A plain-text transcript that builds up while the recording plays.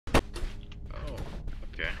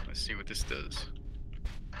Okay, let's see what this does.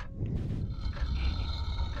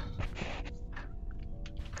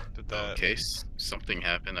 Did that... Okay, something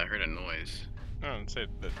happened. I heard a noise. I didn't say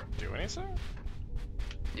did it do anything?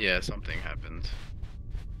 Yeah, something happened.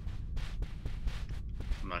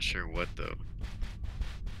 I'm not sure what though.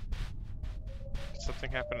 Did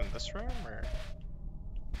something happen in this room, or...?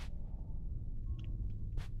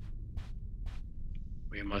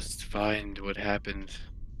 We must find what happened.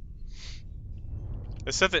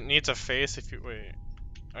 It said it needs a face if you... Wait.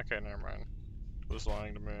 Okay, never mind. It was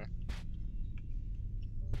lying to me.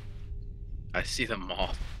 I see the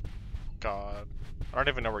moth. God. I don't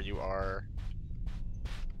even know where you are.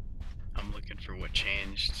 I'm looking for what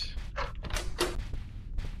changed.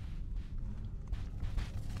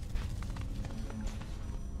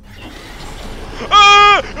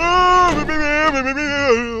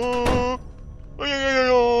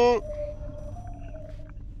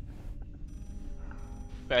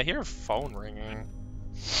 I hear a phone ringing.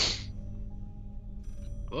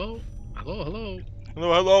 Hello? Hello, hello?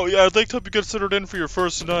 Hello, hello. Yeah, I'd like to help you get settled in for your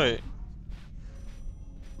first night.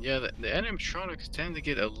 Yeah, the animatronics tend to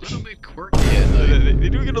get a little bit quirky at night. They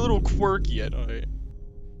do get a little quirky at night.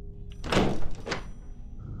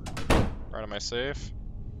 Right, am I safe?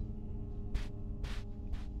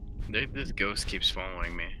 This ghost keeps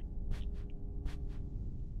following me.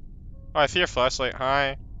 Oh, I see your flashlight.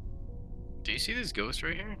 Hi. Do you see this ghost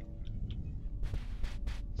right here?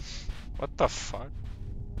 What the fuck?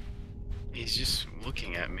 He's just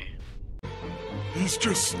looking at me. He's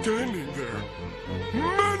just standing there,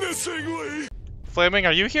 menacingly! Flaming,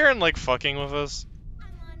 are you here and like fucking with us? I'm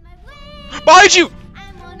on my way. Behind you!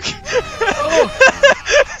 I'm on my way.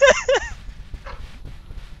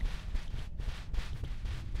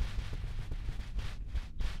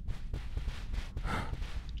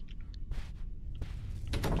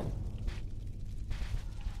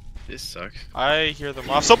 This sucks. I hear them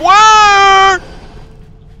off somewhere! I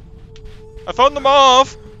found them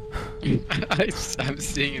off! I'm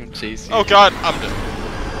seeing him chasing. Oh god, I'm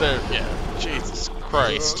dead. There, yeah. Jesus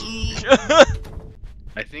Christ.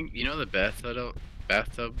 I think, you know the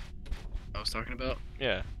bathtub I was talking about?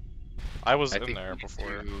 Yeah. I was I in think there we need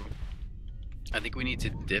before. I think we need to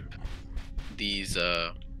dip these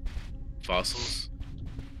fossils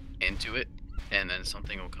into it, and then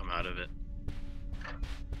something will come out of it.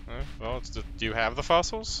 Well, do you have the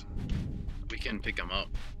fossils? We can pick them up.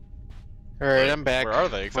 Alright, I'm back. Where are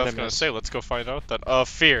they? 'Cause I was What I gonna missed. say, let's go find out then.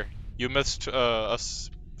 Fear. You missed,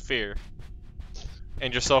 fear.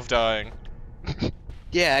 And yourself dying.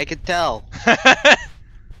 Yeah, I could tell.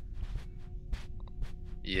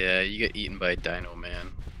 Yeah, you get eaten by Dino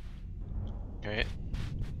Man. Alright.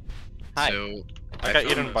 Hi. So I got found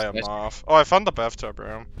eaten the by a statue- moth. Oh, I found the bathtub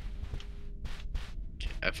room.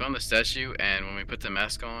 I found the statue, and when we put the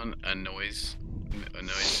mask on, a noise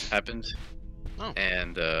happened, Oh.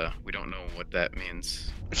 and we don't know what that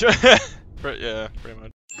means. But yeah, pretty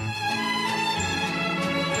much.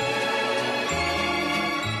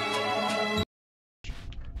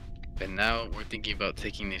 And now we're thinking about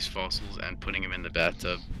taking these fossils and putting them in the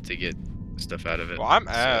bathtub to get stuff out of it. Well, I'm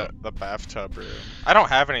So- at the bathtub room. I don't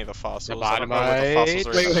have any of the fossils. I don't know what the fossils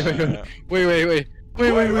are. Wait, at. wait.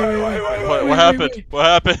 What happened? What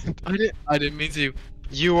happened? I didn't mean to.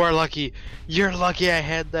 You are lucky. You're lucky I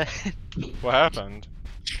had that. What happened?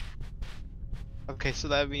 Okay, so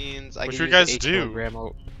that means I What can you use guys 8 do? kilogram.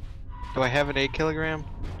 Do I have an 8 kilogram?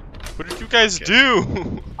 What did you guys Okay.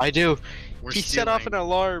 do? I do. We're He set off an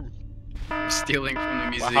alarm. We're stealing from the Well,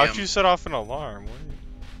 museum. how'd you set off an alarm? What?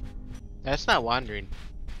 That's not wandering.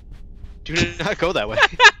 Do not go that way.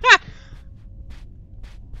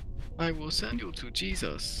 I will send you to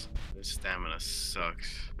Jesus. This stamina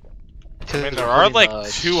sucks. I mean, there are like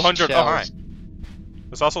 200 behind.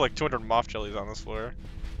 There's also like 200 moth jellies on this floor.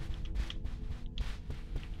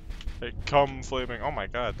 Hey, come flaming. Oh my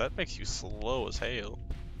god, that makes you slow as hell.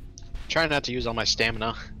 Try not to use all my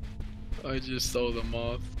stamina. I just saw the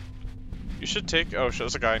moth. You should take. Oh shit,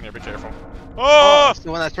 there's a guy in here, be careful. Oh, Oh! it's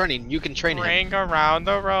the one that's running. You can train him. Ring around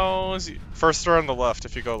the rose. First throw on the left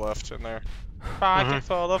if you go left in there. Pocket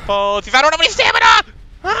full of bolts. If I don't have any stamina!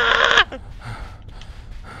 Ah!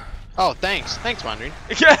 Oh, thanks. Thanks, Wandering.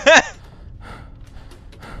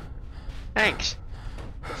 Thanks.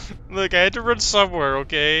 Look, I had to run somewhere,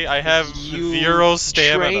 okay? I have You 0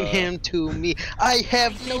 stamina. Train him to me. I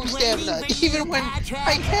have no stamina, even when I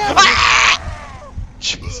have. Ah!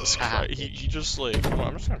 Jesus Christ. He just like. Come on,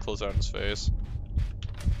 I'm just gonna close down his face.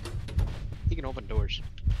 He can open doors.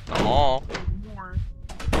 Oh.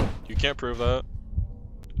 You can't prove that.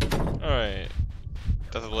 Alright.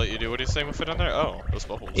 Doesn't let you do anything with it in there? Oh, those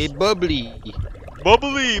bubbles. A bubbly.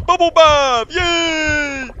 Bubbly! Bubble Bob!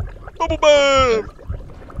 Yay! Bubble Bob!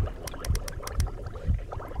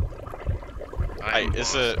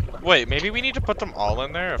 Is it... Wait, maybe we need to put them all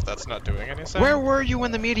in there if that's not doing anything? Where were you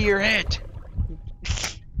when the meteor hit?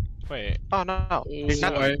 Wait. Oh no. Is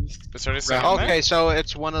there anything in Okay, there? so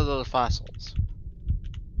it's one of the fossils.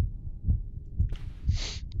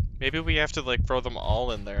 Maybe we have to like throw them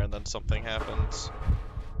all in there and then something happens.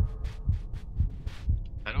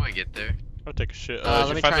 How do I get there? I'll take a shit. Let Did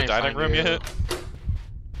you me find try the and dining find room you. yet?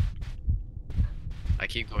 I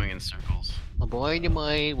keep going in circles. Oh boy,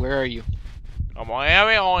 where are you? I'm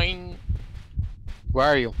on. Where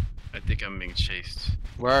are you? I think I'm being chased.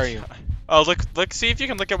 Where are you? Oh, look, see if you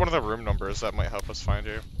can look at one of the room numbers. That might help us find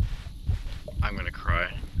you. I'm gonna cry.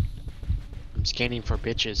 I'm scanning for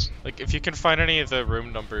bitches. Like, if you can find any of the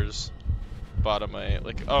room numbers, bottom right.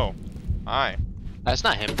 Like, oh, hi. That's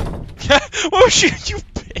not him. Oh shit, you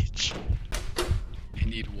bitch! I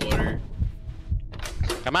need water.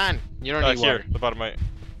 Come on, you don't need Here, water. the bottom right.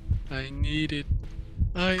 I need it.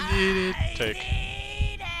 I need it. Take.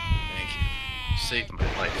 Thank you. Saved my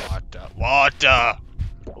life. Water!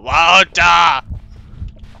 Water!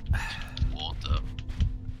 Water.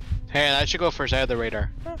 Hey, that should go first. I have the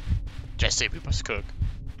radar. Jesse, we must cook.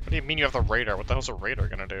 What do you mean you have the radar? What the hell's a radar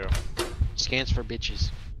gonna do? Scans for bitches.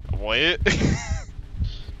 What?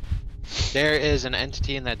 There is an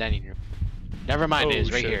entity in that dining room. Never mind, Oh, it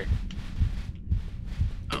is right shit. here.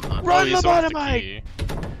 I'm not. Run, he's the one with the lobotomite! key.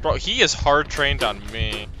 Bro, he is hard trained on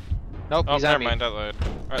me. Nope, Oh, he's never on me. mind, that lied.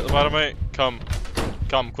 Alright, lobotomite, come.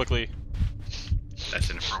 Come, quickly. That's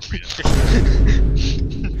inappropriate.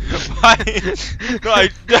 Why?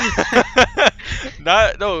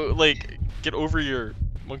 No, no, like, get over your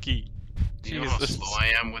monkey. Do you know how Jesus. slow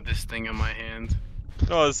I am with this thing in my hand?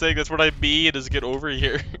 No, I was saying that's what I mean is get over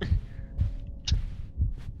here.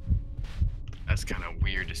 That's kind of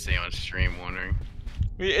weird to say on stream, wondering.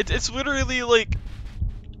 It's literally like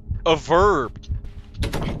a verb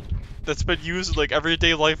that's been used in like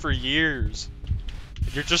everyday life for years.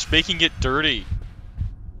 You're just making it dirty.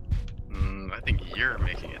 I think you're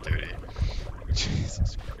making it dirty.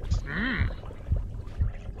 Jesus Christ.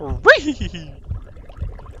 Whee!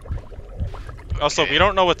 Also, Okay. we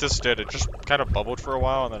don't know what this did. It just kind of bubbled for a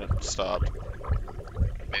while and then it stopped.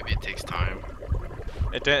 Maybe it takes time.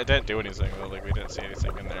 It didn't do anything though. Like we didn't see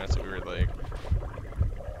anything in there, so we were like,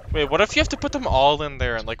 wait, what if you have to put them all in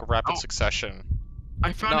there in like rapid Oh. succession?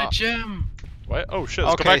 I found No. a gem! What? Oh shit!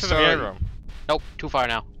 Let's go Okay, back to the so- main room. Nope, too far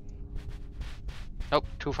now. Nope,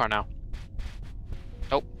 too far now.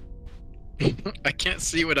 I can't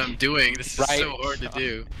see what I'm doing. This is Right. so hard to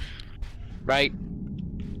do. Right.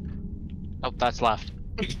 Oh, that's left.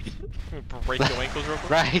 Break your ankles real quick.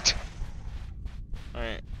 Right.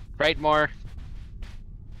 Alright. Right more.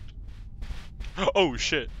 Oh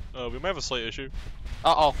shit. We might have a slight issue.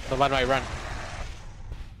 Uh-oh, the one I run.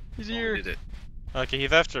 He's Oh, here. did it. Okay,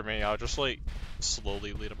 he's after me. I'll just like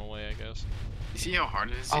slowly lead him away, I guess. You see how hard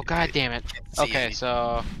it is? Oh, god damn it. can't see Okay, anything.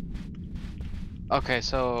 so... Okay,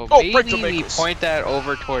 so Oh, break the maybe we ankles. point that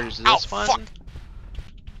over towards this Ow, one. fuck.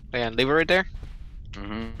 And leave it right there.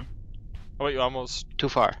 Oh wait, you almost. Too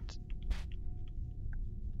far.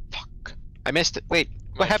 Fuck. I missed it. Wait,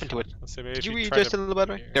 what happened to it? Let's see, maybe Did if you try readjust to- it a little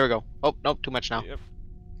better? here. There we go. Oh, nope, too much now. Yep.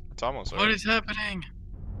 It's almost. What right. is happening?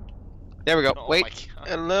 There we go. Oh Wait, my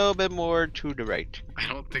God. a little bit more to the right. I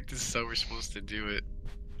don't think this is how we're supposed to do it.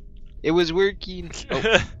 It was working.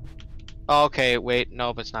 Oh, okay, wait,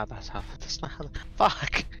 no, but it's not. That's not.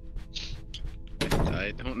 Fuck.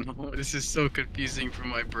 I don't know. This is so confusing for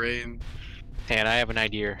my brain. And I have an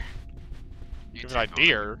idea. You You have take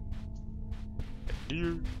an over. idea. Deer.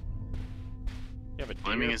 You have a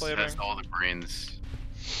Fleming deer flavor? has all the brains.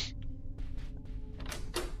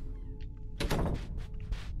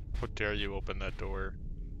 How dare you open that door?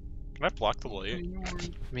 Can I block the light?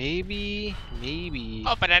 Maybe.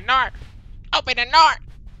 Open the door! Open the door!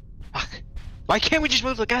 Fuck. Why can't we just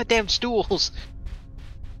move the goddamn stools?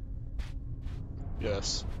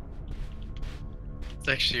 Yes. It's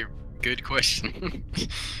actually a good question.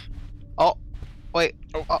 Wait.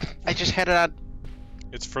 Oh. Oh, I just had it on.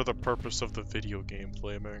 It's for the purpose of the video game,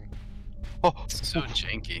 Flaming. Oh. It's so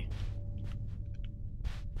janky.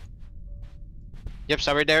 Yep,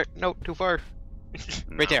 stop right there. No, too far. Right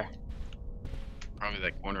No, there. Probably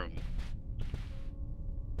that corner of it.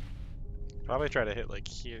 Probably try to hit like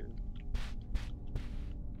here.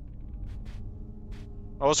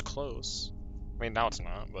 Oh, it's close. I mean, now it's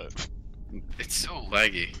not, but. It's so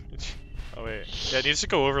laggy. Oh wait. Yeah, it needs to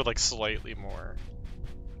go over like slightly more.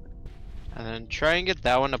 And then try and get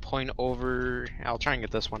that one to point over. I'll try and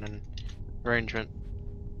get this one in arrangement.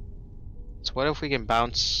 spots. What if we can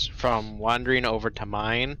bounce from wandering over to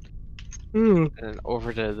mine Hmm. and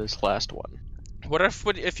over to this last one? What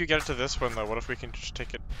if you get to this one though? What if we can just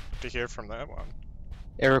take it to here from that one?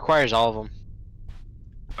 It requires all of them.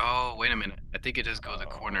 Oh, wait a minute. I think it does go the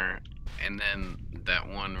corner, and then that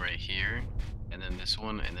one right here, and then this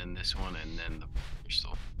one, and then this one, and then the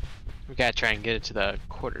crystal. We gotta try and get it to the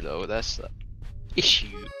quarter though. That's the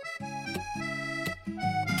issue.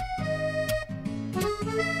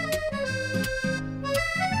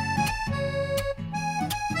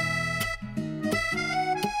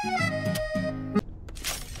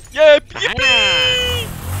 Yep!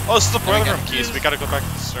 Ah! Oh, it's the boiler got room keys. We gotta go back to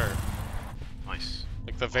the start. Nice.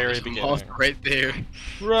 Like the very There's a beginning. moth right there.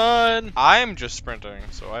 Run! I'm just sprinting,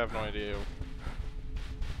 so I have no idea.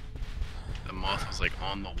 The moth was like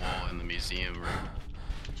on the wall in the museum room.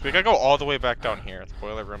 So we gotta go all the way back down here. The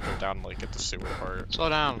boiler rooms are down like at the sewer part. Slow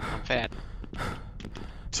down. I'm fat.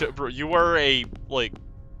 Bro, you are a like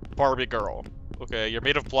Barbie girl. Okay, you're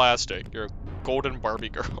made of plastic. You're a golden Barbie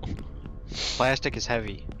girl. Plastic is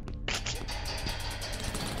heavy.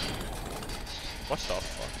 What the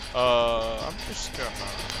fuck? I'm just gonna.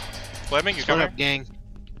 Fleming, you Slow coming? up, gang.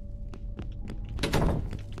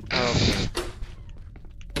 Oh.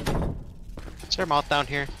 Is there a moth down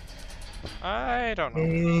here? I don't know.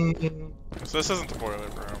 Mm. So this isn't the boiler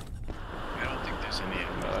room. I don't think there's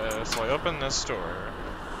any. So I open this door.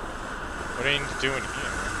 What do I need to do in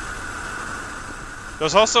here?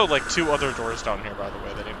 There's also like 2 other doors down here, by the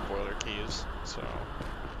way, that need boiler keys. So.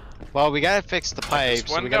 Well, we gotta fix the Like this pipes.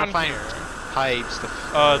 So one we gotta down find here. pipes. To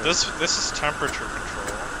This is temperature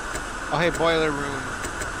control. Oh, hey, boiler room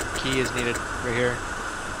key is needed right here.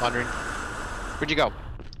 Wandering. Where'd you go?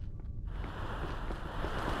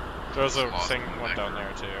 There's a Lost thing in the one back. down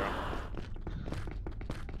there too.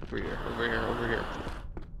 Over here. Over here. Over here.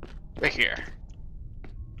 Right here.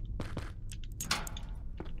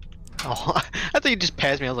 Oh, I thought you just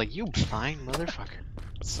passed me. I was like, you blind motherfucker.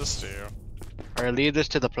 What's this do? Alright, leave this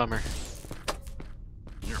to the plumber.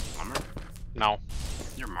 You're a plumber? No.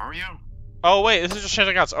 You're Mario? Oh wait, this is just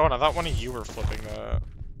changing outs. Oh, and I thought one of you were flipping that.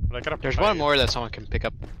 But I got a There's pipe. one more that someone can pick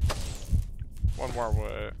up. One more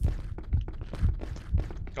what?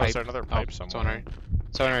 Oh, is there another pipe somewhere?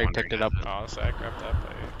 Someone already picked it up. Oh, so I grabbed that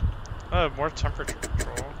pipe. More temperature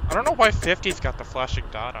control. I don't know why 50's got the flashing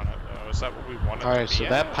dot on it though. Is that what we wanted Alright, to be so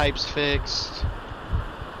that at? pipe's fixed.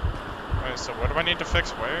 Alright, so what do I need to fix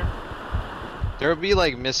where? There will be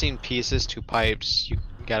like missing pieces to pipes. You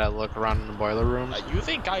gotta look around in the boiler rooms. You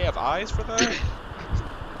think I have eyes for that?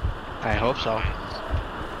 I hope so.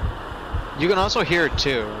 You can also hear it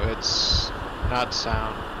too. It's not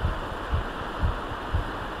sound.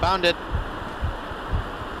 Found it.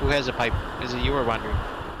 Who has a pipe? Is it you or Wandering?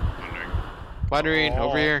 Wondering. Wandering, Oh.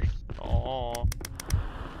 over here. Oh.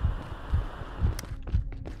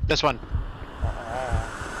 This one.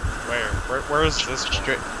 Where is this one?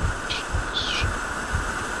 Straight.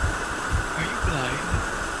 Are you blind?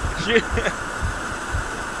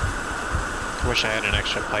 Wish I had an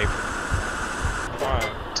extra pipe. Why?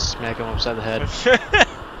 Smack him upside the head. No,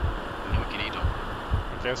 we can eat them.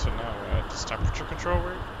 Okay, so now what? Does temperature control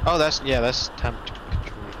work? Oh, that's temp control.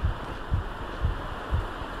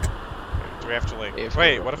 Do we have to like... AFK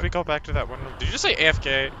Wait, real what if we go back to that one room? Did you just say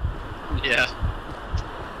AFK? Yeah.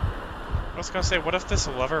 I was gonna say, what if this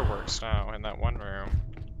lever works now in that one room?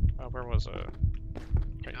 Oh, where was it?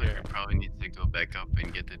 Right I here. probably need to go back up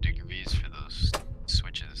and get the degrees for those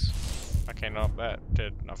switches. Okay, no, that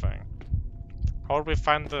did nothing. How would we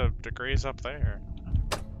find the degrees up there?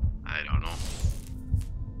 I don't know.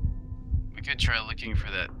 We could try looking for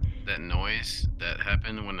that noise that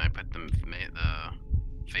happened when I put the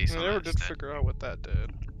face I on never it did instead. figure out what that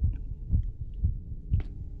did.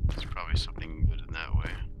 It's probably something good in that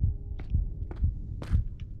way.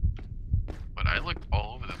 But I looked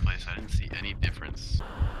all over the place. I didn't see any difference.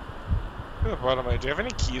 What am I? Do you have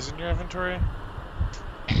any keys in your inventory?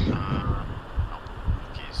 No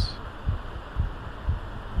keys.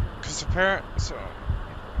 Because so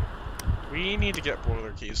we need to get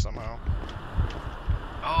boiler keys somehow.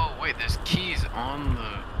 Oh wait, there's keys on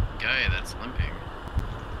the guy that's limping.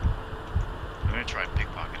 I'm gonna try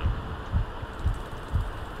pickpocket him.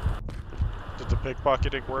 Did the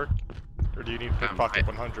pickpocketing work? Or do you need pickpocket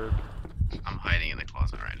 100? I'm hiding in the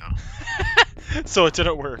closet right now. So it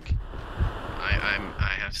didn't work.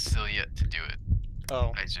 I have still yet to do it.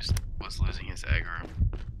 Oh. I just was losing his aggro.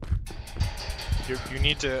 You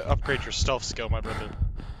need to upgrade your stealth skill, my brother.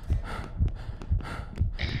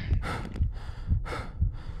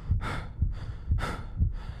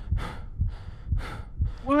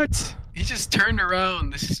 What? He just turned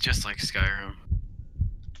around. This is just like Skyrim.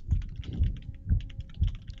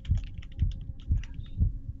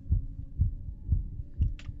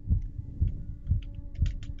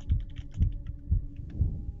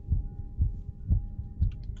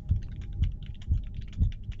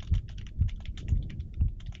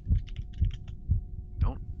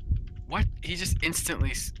 What? He just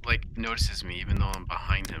instantly like notices me even though I'm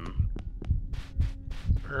behind him.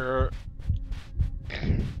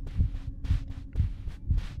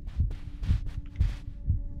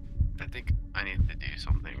 I think I need to do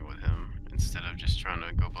something with him instead of just trying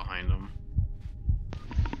to go behind him.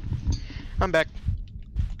 I'm back.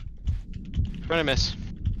 What I miss?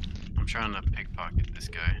 I'm trying to pickpocket this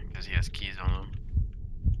guy because he has keys on him.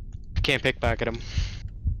 Can't pickpocket him.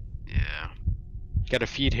 Yeah. Gotta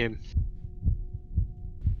feed him.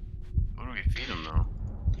 What do we feed him though?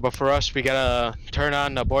 But for us, we gotta turn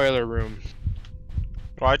on the boiler room.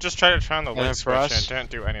 Well, I just tried to turn on the And light for switch us- and it didn't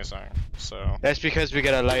do anything. So, That's because we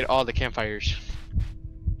gotta light all the campfires.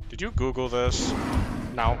 did you Google this?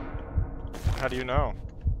 No. How do you know?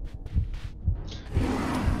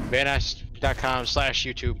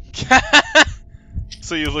 Vanas.com/YouTube.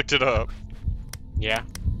 So you looked it up. Yeah.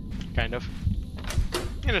 Kind of.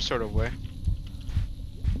 In a sort of way.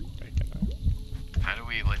 How do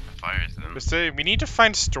we light the fires then? We say we need to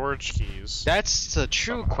find storage keys. That's the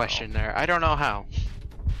true Somehow. question there. I don't know how.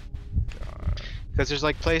 God. Because there's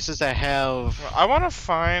like places that have... Well, I want to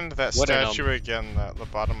find that What in 'em? statue again that the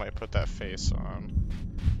bottom might put that face on.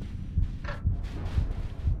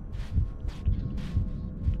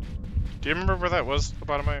 Do you remember where that was, the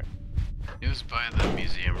bottom right? It was by the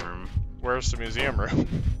museum room Where's the museum room?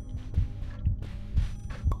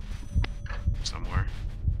 somewhere.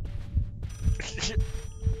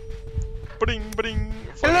 Ba-ding, ba-ding.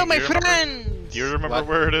 Hello, my Do you remember- friends! Do you remember What?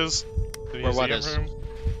 where it is? The Where what museum is? room?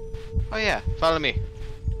 Oh yeah, follow me.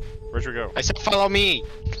 Where'd you go? I said follow me!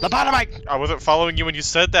 Lobotomite! I wasn't following you when you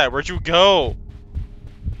said that. Where'd you go?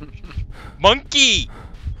 Monkey!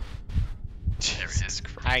 There it is.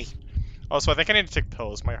 Hi. Also, I think I need to take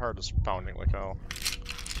pills. My heart is pounding like hell.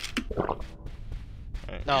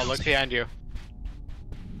 Alright. No, look behind you.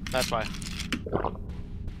 That's why.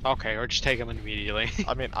 Okay, or just take them immediately.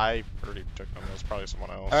 I mean, I already took them. It was probably someone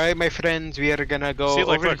else. Alright, my friends, we are gonna go See,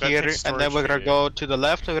 like, over look, that here, takes and then we're storage gonna key. go to the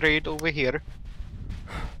left or right over here.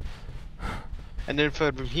 And then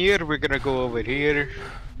from here, we're gonna go over here.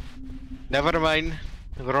 Never mind.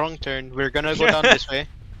 Wrong turn. We're gonna go down this way.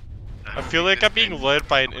 I feel like I'm being led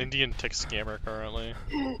by an Indian tech scammer currently.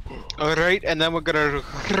 Alright, and then we're gonna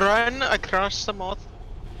run across the moat.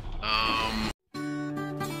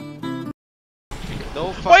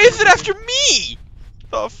 No Why is it fucking- after me?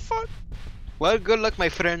 The fuck? Well, good luck, my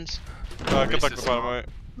friends. Good luck, Racist bottom mob. right.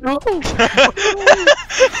 No.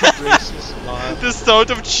 Racist mob. The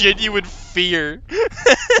sound of genuine fear.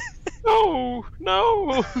 No,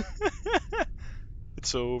 no.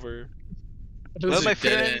 It's over. Well, Those my are dead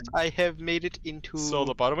friends, end. I have made it into. So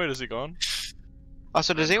the bottom right, is he gone?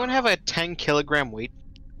 Also, does anyone have a 10-kilogram weight?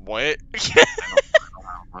 What?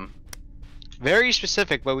 One. Very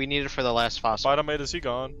specific, but we need it for the last fossil. Bottom right, is he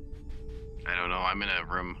gone? I don't know. I'm in a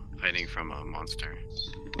room hiding from a monster.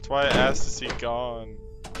 That's why I asked, is he gone?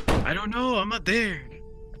 I don't know. I'm not there.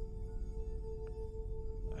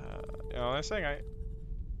 You know, the only thing I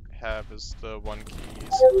have is the one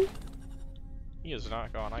keys. He is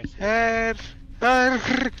not gone, I hear.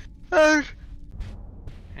 I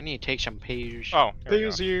need to take some page. Oh, here we go.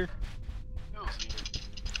 Page here.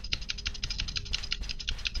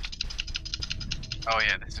 Oh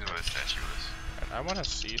yeah, this is where the statue was. And I want to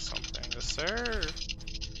see something. Is there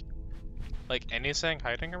like anything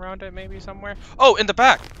hiding around it maybe somewhere? Oh, in the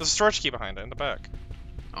back! There's a storage key behind it, in the back.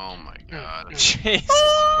 Oh my god. Jesus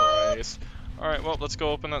Christ. Alright, well, let's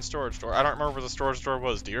go open that storage door. I don't remember where the storage door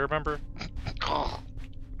was. Do you remember?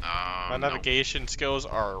 My No. navigation skills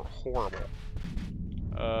are horrible.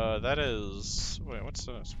 That is... Wait, what's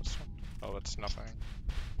this? Oh, it's nothing.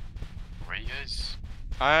 Where are you guys?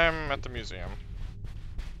 I'm at the museum.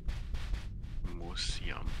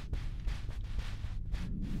 Museum.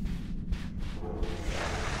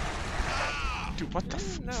 Dude, what the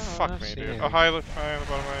No, fuck I've me, seen dude? it. Oh, hi, look, hi, the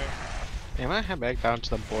bottom right. I'm gonna head back down to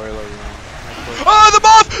the boiler room. Oh, the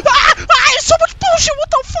moth! Ah! Ah! So much bullshit! What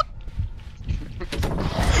the fuck?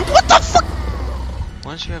 What the fuck?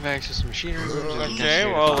 Once you have access to machinery rooms, you can Okay,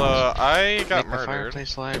 generate well, bombs. I got Make the murdered.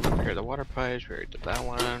 fireplace light, prepare the water pipes, we already did that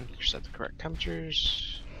one. Set the correct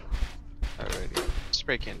temperatures. Alrighty.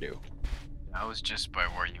 Spray can do. I was just by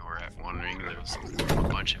where you were at, wondering there was a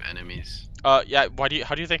bunch of enemies. Yeah, how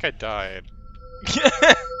do you think I died?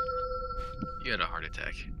 You had a heart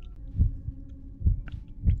attack.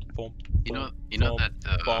 Boom, You know boom, that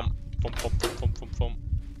boom, boom, boom, boom, boom, boom, boom.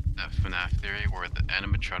 that FNAF theory where the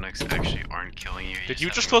animatronics actually aren't killing you. Did you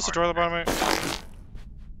have just a close the heart door at the attack. bottom right?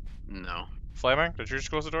 No. Flaming, did you just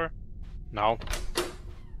close the door? No.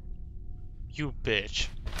 You bitch.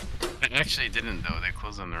 I actually didn't though. They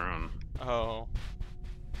closed on their own. Oh.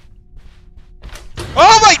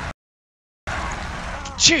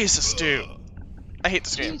 Jesus, dude. I hate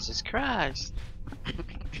this game. Jesus Christ.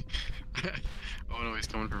 Oh no, he's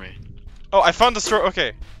coming for me. Oh, I found the store.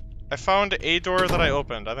 Okay. I found a door that I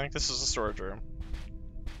opened. I think this is a storage room.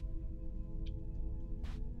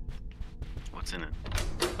 What's in it?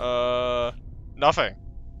 Nothing.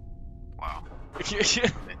 Wow.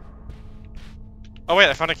 Oh wait,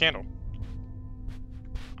 I found a candle.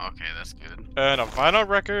 Okay, that's good. And a vinyl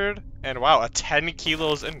record. And wow, a 10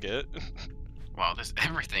 kilos ingot. Wow, there's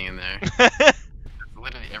everything in there.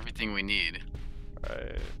 Literally everything we need.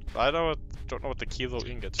 Right. I don't know what the kilo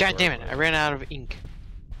ingots God for, damn it, but- I ran out of ink.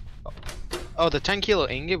 Oh, the 10 kilo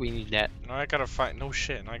ingot, we need that. No, I gotta find. No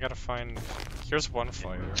shit. I gotta find. Here's one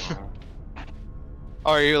fire.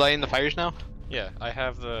 Oh, are you lighting the fires now? Yeah, I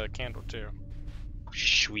have the candle too.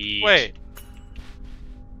 Sweet. Wait.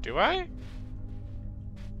 Do I?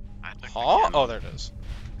 I took the Huh? candle. Oh, there it is.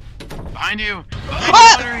 Behind you!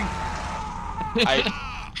 Ah! I.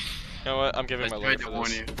 You know what? I'm giving I my tried life to for warn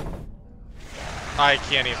this. you. I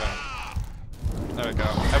can't even. There we go.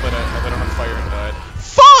 I lit on fire and died.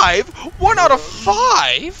 5? 1 out of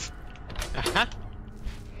 5? Uh-huh.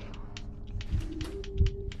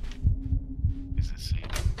 Is it safe?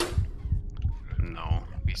 No,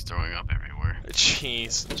 he's throwing up everywhere.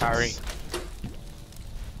 Jeez. Sorry.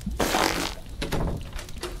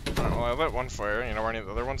 Alright, well, I lit one fire. You know where any of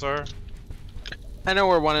the other ones are? I know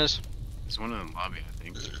where one is. There's one in the lobby, I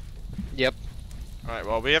think. Yep. Alright,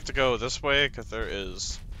 well, we have to go this way because there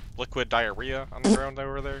is liquid diarrhea on the ground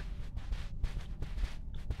over there.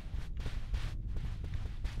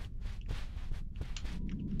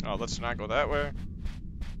 Oh, let's not go that way.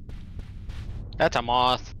 That's a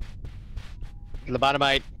moth.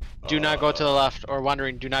 Lobotomite, do not go to the left. Or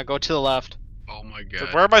wandering, do not go to the left. Oh my Then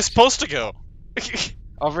god. where am I supposed to go?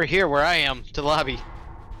 Over here, where I am, to the lobby.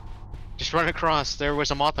 Just run across. There was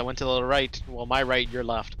a moth that went to the right. Well, my right, your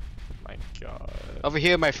left. My god. Over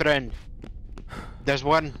here, my friend. There's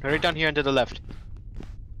one right down here and to the left.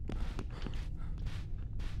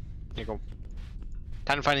 There you go.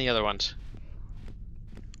 Time to find the other ones.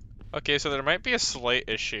 Okay, so there might be a slight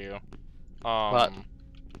issue. What?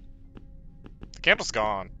 The candle's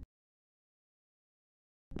gone.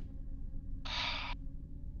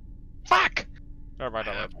 Fuck! Never mind,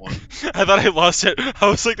 I I have lied. one. I thought I lost it. I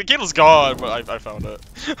was like, the candle's gone, but I found it.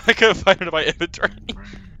 I couldn't find it in my inventory.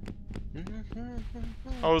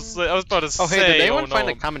 I was about to Oh, say, hey, did anyone oh no. find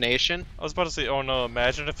a combination? I was about to say, oh no,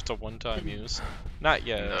 imagine if it's a one-time use. Not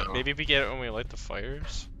yet. No. Maybe we get it when we light the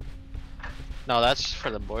fires. No, that's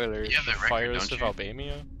for the boilers. You have the record, Fires don't of you?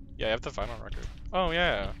 Albania. Yeah, I have the vinyl record. Oh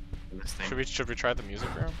yeah. This thing. Should we try the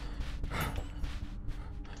music room?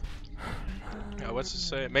 Yeah, what's it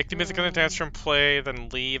say? Make the music in the dance room play, then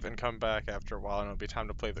leave and come back after a while, and it'll be time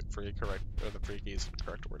to play the free keys in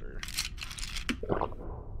correct order.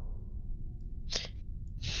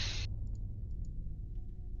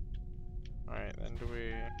 Alright, then do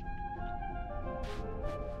we...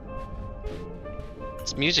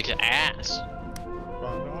 This music is ass. I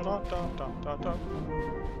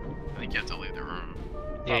think you have to leave the room.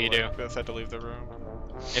 Yeah, you do. Both had to leave the room.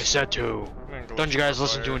 It's said to. I'm gonna go Don't look you for guys more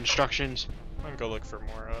listen to fire. instructions? I'm gonna go look for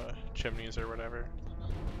more chimneys or whatever.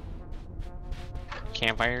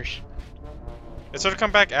 Campfires? It said to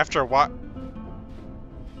come back after what?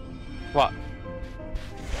 What?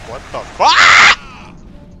 What the fuck?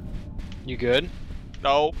 You good?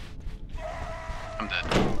 No, I'm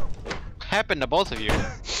dead. Happened to both of you.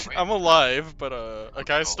 I'm alive, but a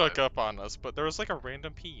guy Oh, snuck alive. up on us. But there was like a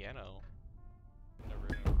random piano.